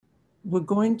we're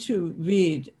going to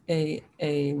read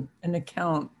an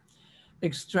account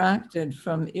extracted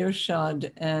from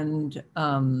Irshad and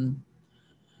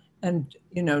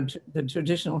the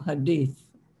traditional hadith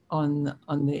on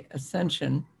the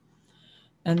ascension,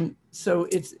 and so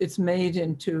it's made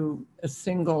into a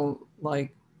single,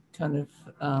 like, kind of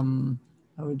how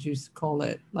would you call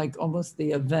it, like almost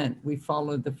the event. We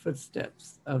follow the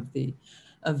footsteps of the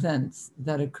events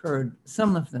that occurred,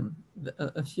 some of them,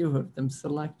 a few of them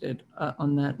selected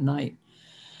on that night.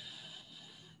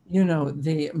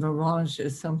 The mirage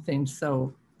is something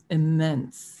so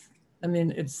immense. I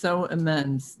mean, it's so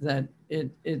immense that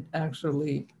it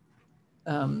actually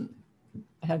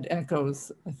had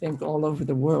echoes, I think, all over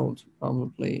the world,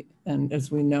 probably. And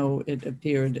as we know, it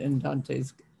appeared in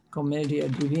Dante's Commedia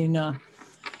Divina.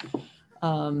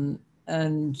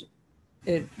 And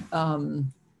it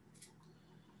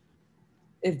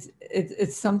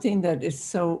it's something that is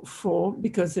so full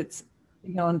because it's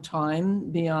beyond time,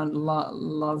 beyond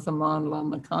la zaman, la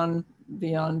makan,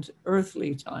 beyond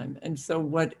earthly time. And so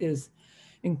what is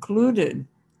included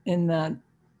in that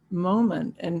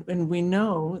moment, and we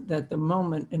know that the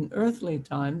moment in earthly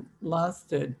time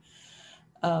lasted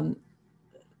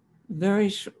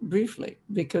very briefly,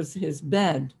 because his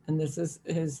bed, and this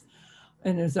is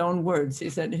in his own words, he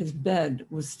said his bed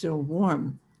was still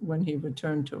warm when he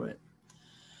returned to it.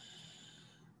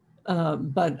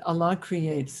 But Allah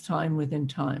creates time within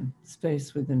time,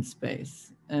 space within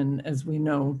space. And as we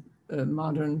know,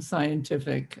 modern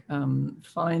scientific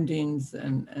findings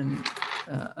and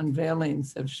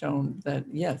unveilings have shown that,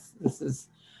 yes, this is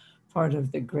part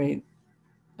of the great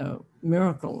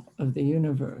miracle of the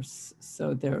universe.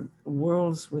 So there are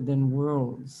worlds within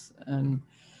worlds. And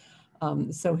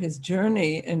so his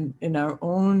journey in our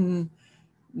own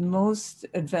most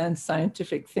advanced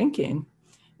scientific thinking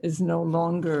is no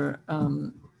longer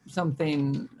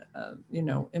something,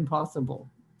 impossible,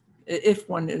 if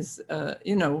one is,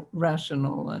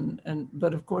 rational.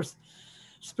 But of course,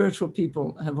 spiritual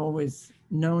people have always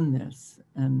known this,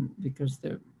 and because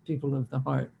they're people of the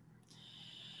heart.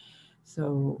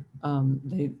 So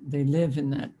they live in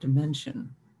that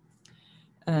dimension.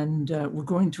 And we're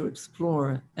going to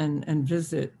explore and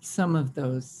visit some of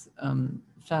those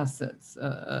facets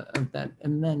of that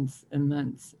immense,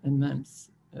 immense, immense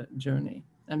journey.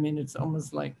 I mean, it's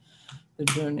almost like the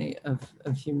journey of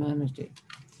humanity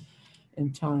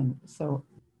in time. So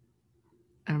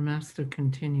our master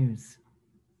continues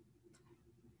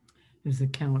his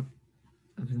account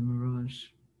of the mirage.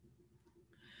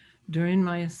 During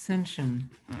my ascension,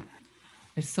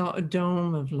 I saw a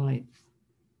dome of light.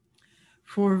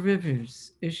 4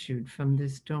 rivers issued from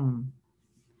this dome.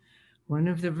 One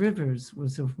of the rivers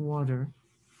was of water,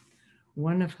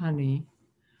 one of honey,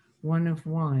 one of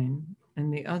wine,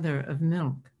 and the other of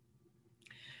milk.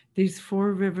 These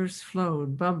 4 rivers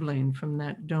flowed, bubbling from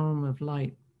that dome of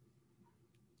light.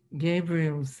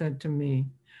 Gabriel said to me,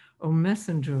 O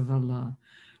Messenger of Allah,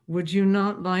 would you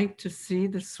not like to see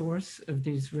the source of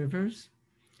these rivers?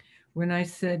 When I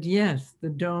said yes, the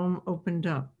dome opened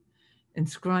up.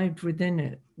 Inscribed within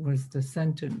it was the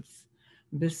sentence,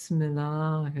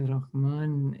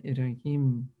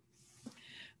 Bismillahirrahmanirrahim.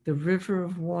 The river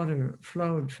of water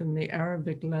flowed from the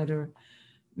Arabic letter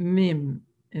Mim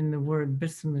in the word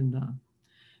Bismillah.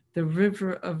 The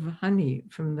river of honey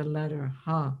from the letter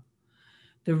Ha.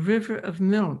 The river of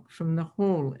milk from the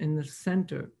hole in the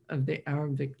center of the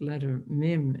Arabic letter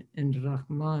Mim in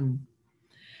Rahman.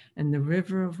 And the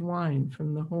river of wine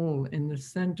from the hole in the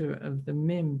center of the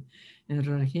Mim in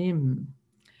Rahim.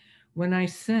 When I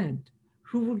said,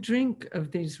 who will drink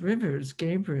of these rivers,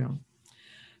 Gabriel?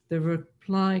 The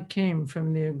reply came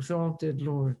from the exalted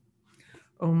Lord.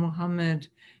 O Muhammad,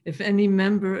 if any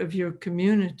member of your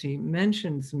community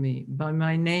mentions me by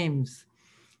my names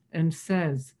and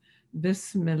says,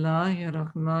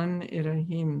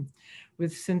 Bismillahirrahmanirrahim,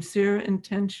 with sincere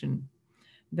intention,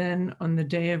 then on the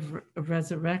day of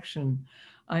resurrection,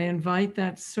 I invite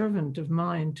that servant of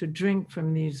mine to drink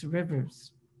from these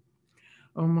rivers.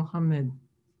 O Muhammad,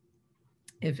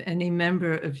 if any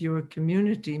member of your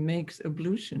community makes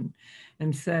ablution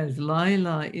and says, La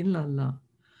ilaha illallah,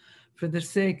 for the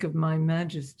sake of my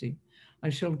majesty, I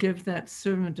shall give that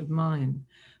servant of mine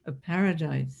a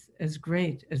paradise as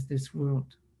great as this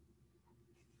world.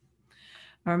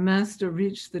 Our master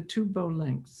reached the 2 bow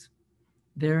lengths.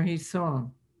 There he saw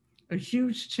a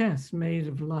huge chest made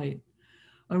of light,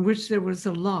 on which there was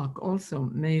a lock also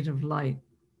made of light.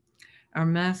 Our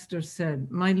master said,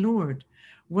 my Lord,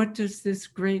 what does this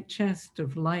great chest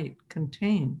of light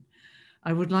contain?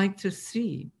 I would like to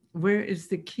see. Where is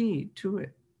the key to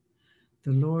it?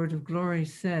 The Lord of Glory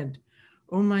said,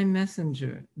 O my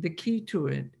messenger, the key to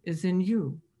it is in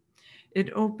you.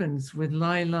 It opens with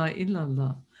La ilaha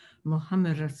illallah,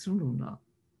 Muhammad Rasulullah.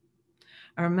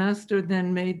 Our master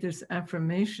then made this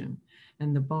affirmation,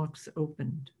 and the box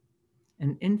opened.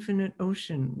 An infinite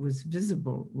ocean was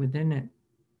visible within it.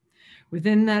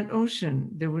 Within that ocean,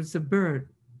 there was a bird,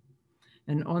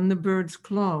 and on the bird's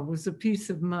claw was a piece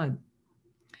of mud.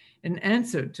 In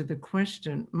answer to the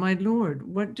question, "My Lord,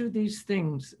 what do these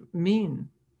things mean?"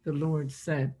 the Lord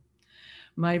said,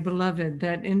 "My beloved,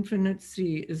 that infinite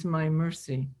sea is my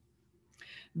mercy.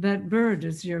 That bird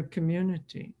is your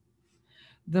community.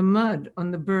 The mud on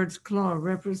the bird's claw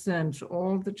represents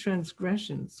all the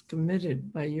transgressions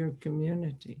committed by your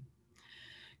community.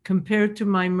 Compared to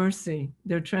my mercy,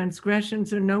 their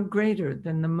transgressions are no greater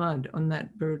than the mud on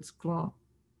that bird's claw.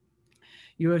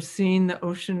 You have seen the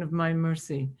ocean of my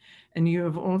mercy, and you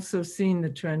have also seen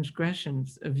the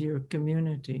transgressions of your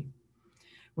community.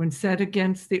 When set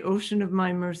against the ocean of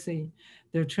my mercy,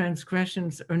 their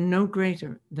transgressions are no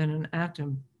greater than an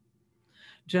atom.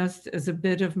 Just as a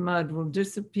bit of mud will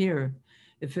disappear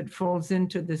if it falls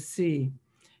into the sea,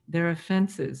 their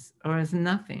offenses are as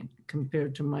nothing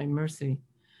compared to my mercy.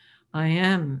 I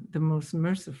am the most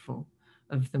merciful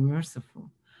of the merciful.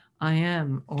 I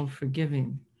am all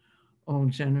forgiving, all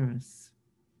generous.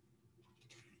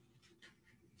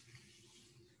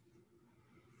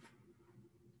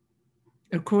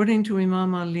 According to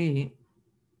Imam Ali,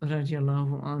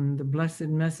 radiallahu anh, the Blessed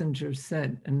Messenger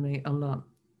said, and may Allah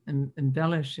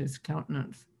embellish his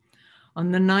countenance,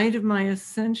 on the night of my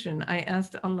ascension, I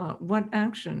asked Allah, what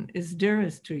action is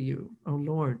dearest to you, O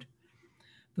Lord?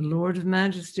 The Lord of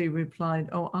Majesty replied,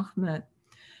 O Ahmed,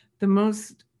 the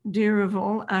most dear of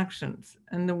all actions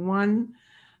and the one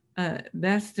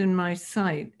best in my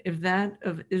sight is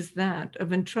that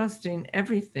of entrusting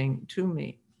everything to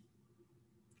me.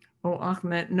 O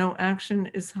Ahmed, no action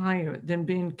is higher than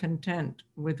being content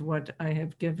with what I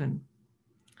have given.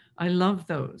 I love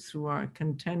those who are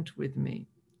content with me.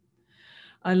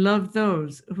 I love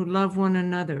those who love one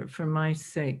another for my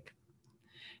sake.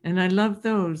 And I love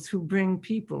those who bring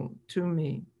people to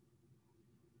me.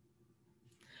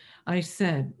 I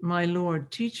said, my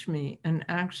Lord, teach me an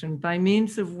action by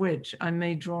means of which I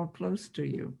may draw close to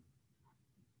you.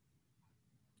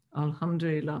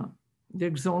 Alhamdulillah. The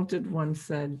Exalted One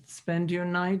said, spend your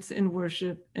nights in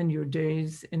worship and your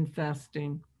days in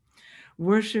fasting.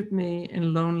 Worship me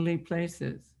in lonely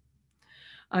places.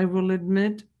 I will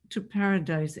admit to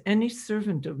paradise any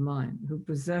servant of mine who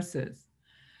possesses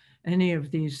any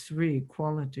of these three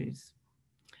qualities.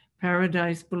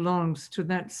 Paradise belongs to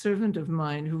that servant of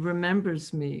mine who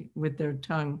remembers me with their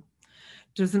tongue,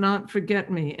 does not forget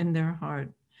me in their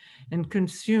heart, and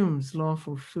consumes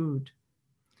lawful food.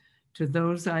 To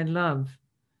those I love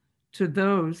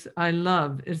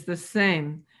is the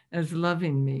same as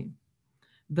loving me.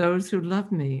 Those who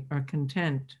love me are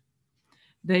content.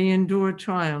 They endure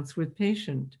trials with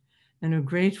patience and are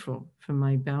grateful for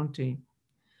my bounty.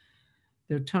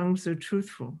 Their tongues are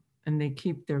truthful and they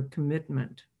keep their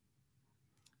commitment.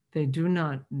 They do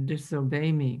not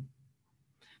disobey me.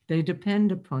 They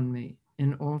depend upon me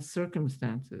in all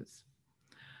circumstances.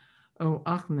 O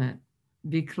Ahmed,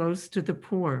 be close to the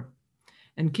poor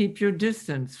and keep your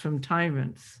distance from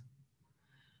tyrants.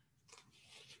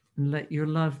 And let your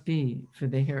love be for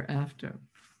the hereafter.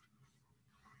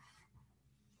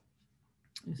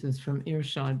 This is from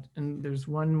Irshad, and there's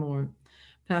one more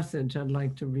passage I'd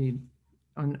like to read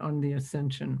on the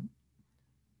ascension,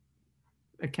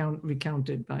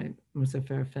 recounted by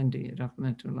Muzaffar Effendi,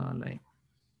 rahmatullah alayh.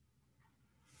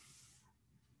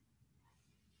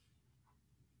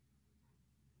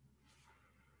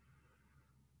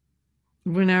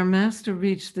 When our master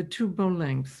reached the two bow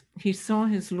lengths, he saw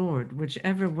his Lord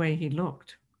whichever way he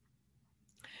looked.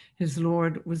 His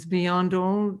Lord was beyond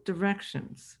all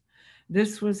directions.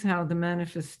 This was how the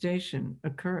manifestation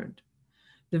occurred.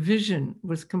 The vision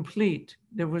was complete.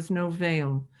 There was no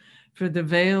veil, for the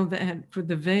veil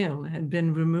had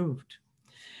been removed.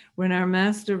 When our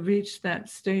master reached that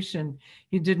station,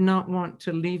 he did not want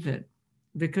to leave it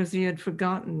because he had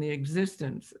forgotten the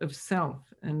existence of self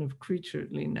and of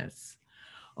creatureliness,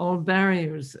 all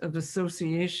barriers of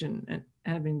association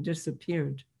having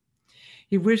disappeared.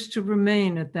 He wished to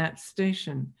remain at that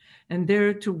station and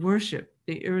there to worship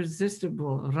the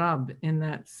irresistible Rab in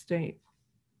that state.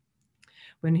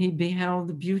 When he beheld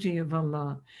the beauty of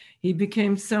Allah, he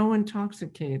became so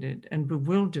intoxicated and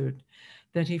bewildered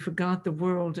that he forgot the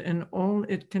world and all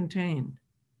it contained,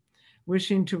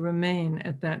 wishing to remain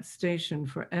at that station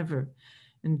forever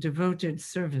in devoted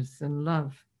service and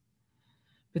love.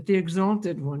 But the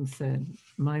Exalted One said,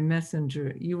 my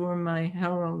messenger, you are my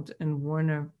herald and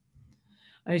warner.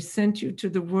 I sent you to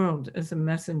the world as a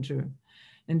messenger,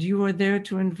 and you are there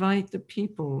to invite the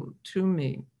people to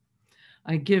me.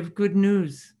 I give good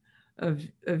news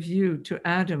of you to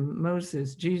Adam,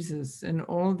 Moses, Jesus, and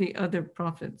all the other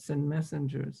prophets and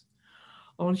messengers.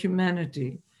 All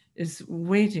humanity is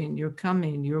waiting your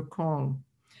coming, your call.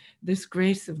 This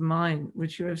grace of mine,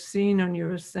 which you have seen on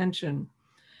your ascension,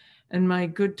 and my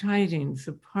good tidings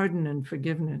of pardon and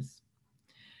forgiveness.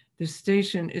 This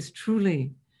station is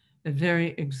truly a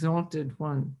very exalted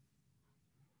one.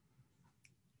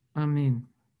 Amen.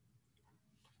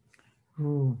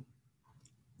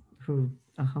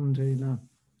 Alhamdulillah.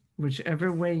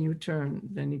 Whichever way you turn,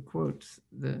 then he quotes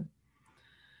the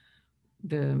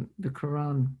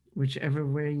Quran. Whichever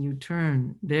way you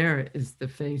turn, there is the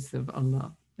face of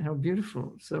Allah. How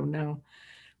beautiful. So now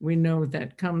we know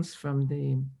that comes from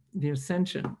the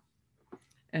ascension,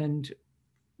 and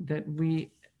that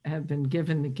we have been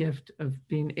given the gift of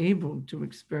being able to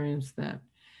experience that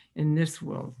in this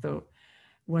world. Though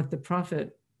what the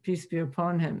Prophet, peace be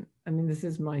upon him, I mean, this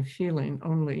is my feeling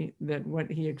only, that what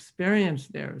he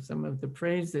experienced there, some of the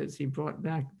praises, he brought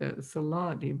back the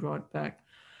salat, he brought back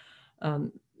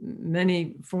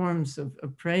many forms of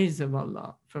praise of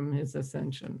Allah from his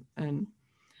ascension. And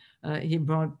he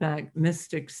brought back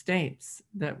mystic states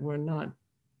that were not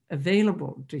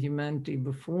available to humanity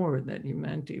before, that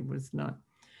humanity was not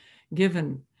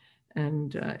given.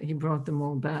 And he brought them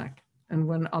all back. And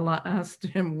when Allah asked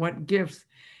him what gifts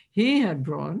he had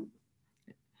brought,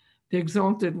 the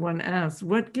Exalted One asked,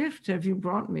 what gift have you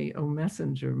brought me, O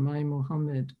Messenger, my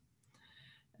Muhammad?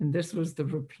 And this was the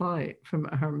reply from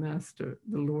our Master,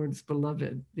 the Lord's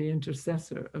beloved, the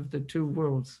intercessor of the two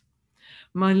worlds.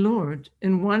 My Lord,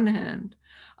 in one hand,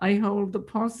 I hold the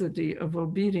paucity of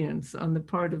obedience on the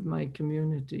part of my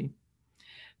community.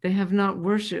 They have not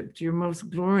worshiped your most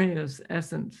glorious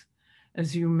essence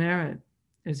as you merit,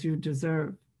 as you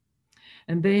deserve.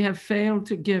 And they have failed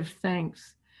to give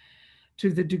thanks to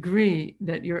the degree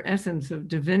that your essence of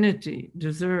divinity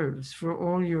deserves for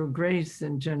all your grace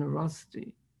and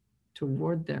generosity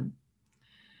toward them.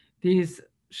 These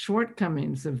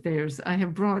shortcomings of theirs I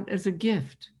have brought as a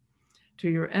gift to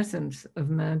your essence of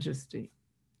majesty.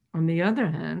 On the other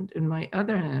hand, in my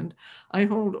other hand, I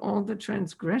hold all the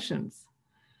transgressions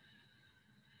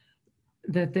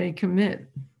that they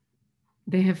commit.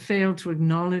 They have failed to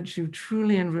acknowledge you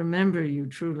truly and remember you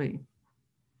truly.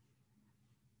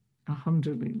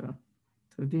 Alhamdulillah.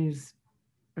 So these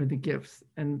are the gifts.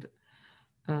 And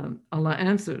Allah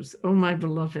answers, "O my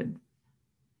beloved,"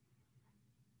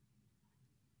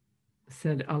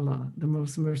 said Allah, the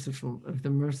most merciful of the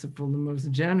merciful, the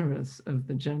most generous of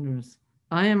the generous,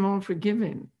 I am all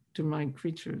forgiving to my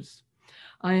creatures.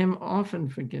 I am often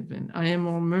forgiven. I am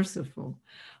all merciful.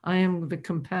 I am the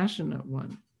compassionate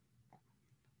one.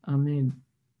 Amen.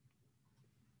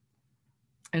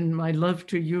 And my love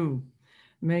to you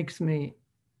makes me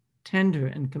tender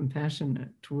and compassionate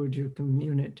toward your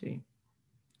community.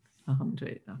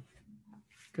 Alhamdulillah.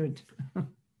 Good.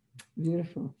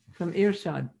 Beautiful. From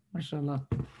Irshad, mashallah.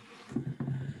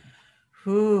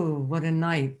 Ooh, what a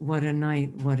night, what a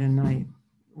night, what a night.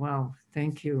 Wow,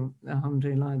 thank you,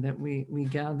 alhamdulillah, that we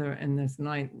gather in this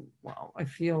night. Wow, I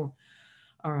feel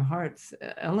our hearts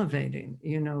elevating.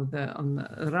 You know, on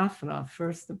the Rafra,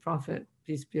 first the Prophet,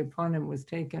 peace be upon him, was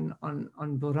taken on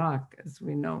Burak, as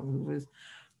we know, who was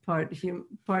part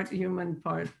human,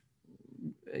 part,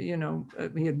 you know,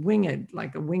 he had winged,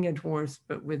 like a winged horse,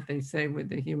 but with, they say,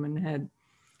 with a human head,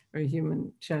 or a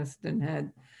human chest and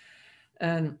head.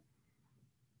 And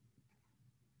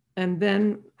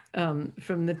then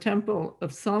from the Temple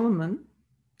of Solomon,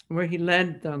 where he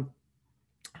led the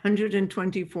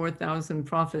 124,000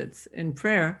 prophets in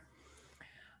prayer,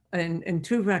 in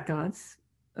 2 rakats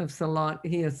of salat,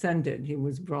 he ascended, he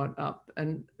was brought up.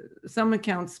 And some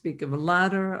accounts speak of a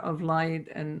ladder of light,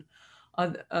 and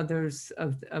others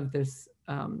of this,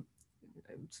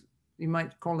 you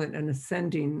might call it an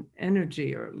ascending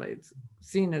energy, or like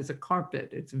seen as a carpet.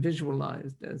 It's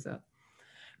visualized as a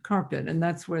carpet, and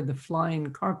that's where the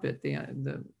flying carpet,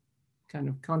 the kind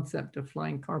of concept of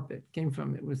flying carpet came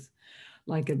from. It was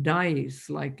like a dais,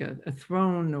 like a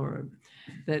throne, or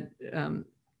that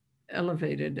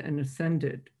elevated and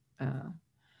ascended.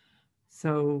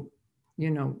 So,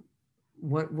 you know,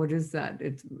 what is that?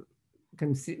 It's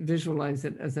can visualize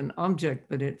it as an object,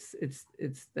 but it's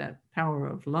that power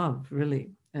of love,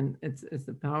 really, and it's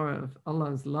the power of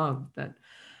Allah's love that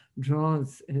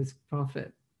draws his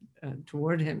prophet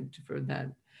toward him for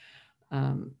that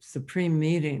supreme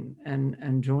meeting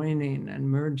and joining and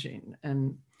merging.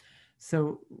 And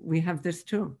So we have this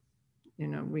too. You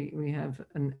know, we have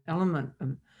an element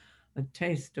of a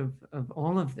taste of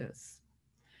all of this.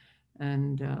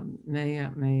 And may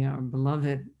our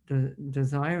beloved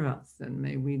desire us, and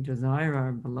may we desire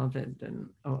our beloved, and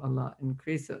oh Allah,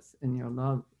 increase us in your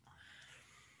love,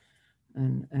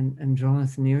 and draw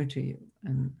us near to you,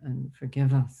 and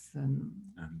forgive us, and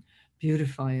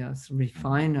beautify us,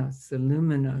 refine us,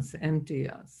 illumine us, empty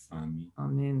us.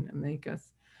 Amen. Make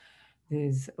us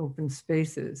these open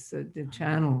spaces, the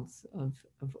channels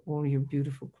of all your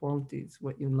beautiful qualities,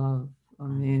 what you love.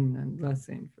 Amen. And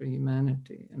blessing for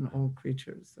humanity and all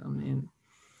creatures. Amen.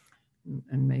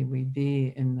 And may we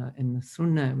be in the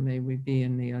sunnah, may we be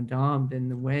in the adab, in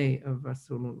the way of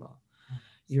Rasulullah,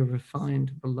 your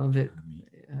refined beloved,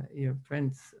 your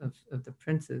prince of the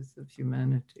princes of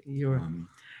humanity, your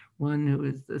one who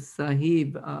is the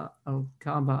Sahib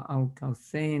al-Kaaba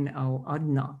al-Kausain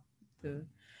al-Adna,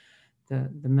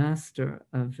 the master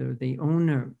of the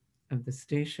owner of the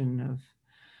station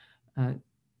of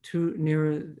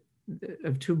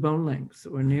two bow lengths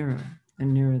or nearer,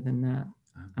 and nearer than that.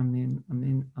 Amin,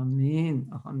 amin, amin,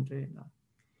 alhamdulillah.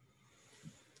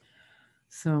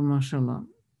 So, mashallah,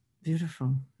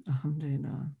 beautiful,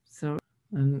 alhamdulillah. So,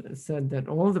 and said that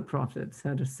all the prophets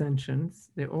had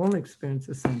ascensions. They all experienced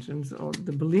ascensions. All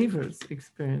the believers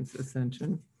experience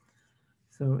ascension.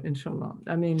 So, inshallah.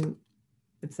 I mean,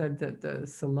 it said that the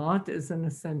salat is an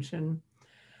ascension.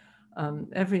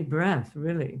 Every breath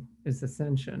really is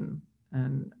ascension.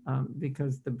 And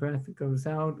because the breath goes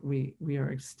out, we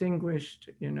are extinguished,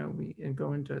 you know, we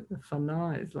go into the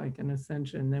fana, is like an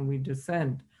ascension, then we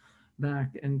descend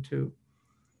back into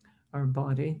our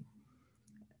body.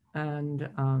 And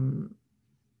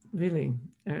really,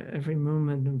 every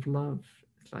moment of love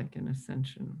is like an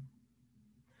ascension.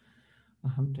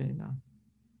 Alhamdulillah.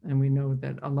 And we know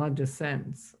that Allah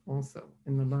descends also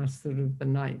in the last third of the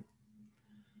night.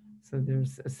 So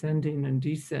there's ascending and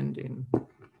descending.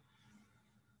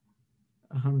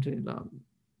 Alhamdulillah.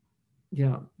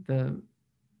 Yeah, the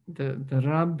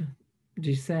Rabb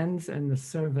descends and the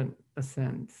servant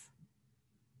ascends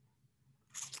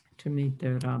to meet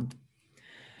their Rabb.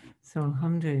 So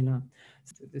Alhamdulillah,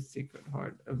 to the secret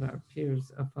heart of our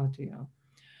peers of Fatiha.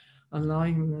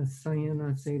 Allahumma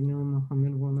sayyidina Sayyidina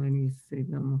Muhammad wa ali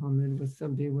Sayyidina Muhammad wa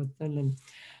sabbi wa sallam.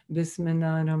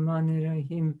 Bismillahir Rahmanir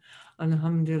Rahim.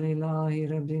 Alhamdulillahi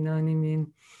Rabbil Alamin.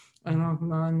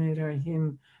 Ar-Rahmanir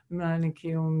Rahim.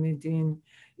 Maliki Yawmiddin.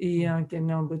 Iyyaka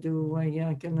na'budu wa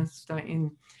iyyaka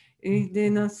nasta'in.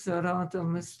 Ihdina as-siratal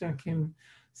mustaqim.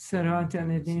 Siratal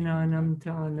ladhina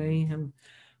an'amta alayhim.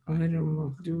 غير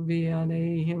المغضوب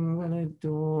عليهم ولا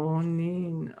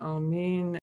الضالين آمين.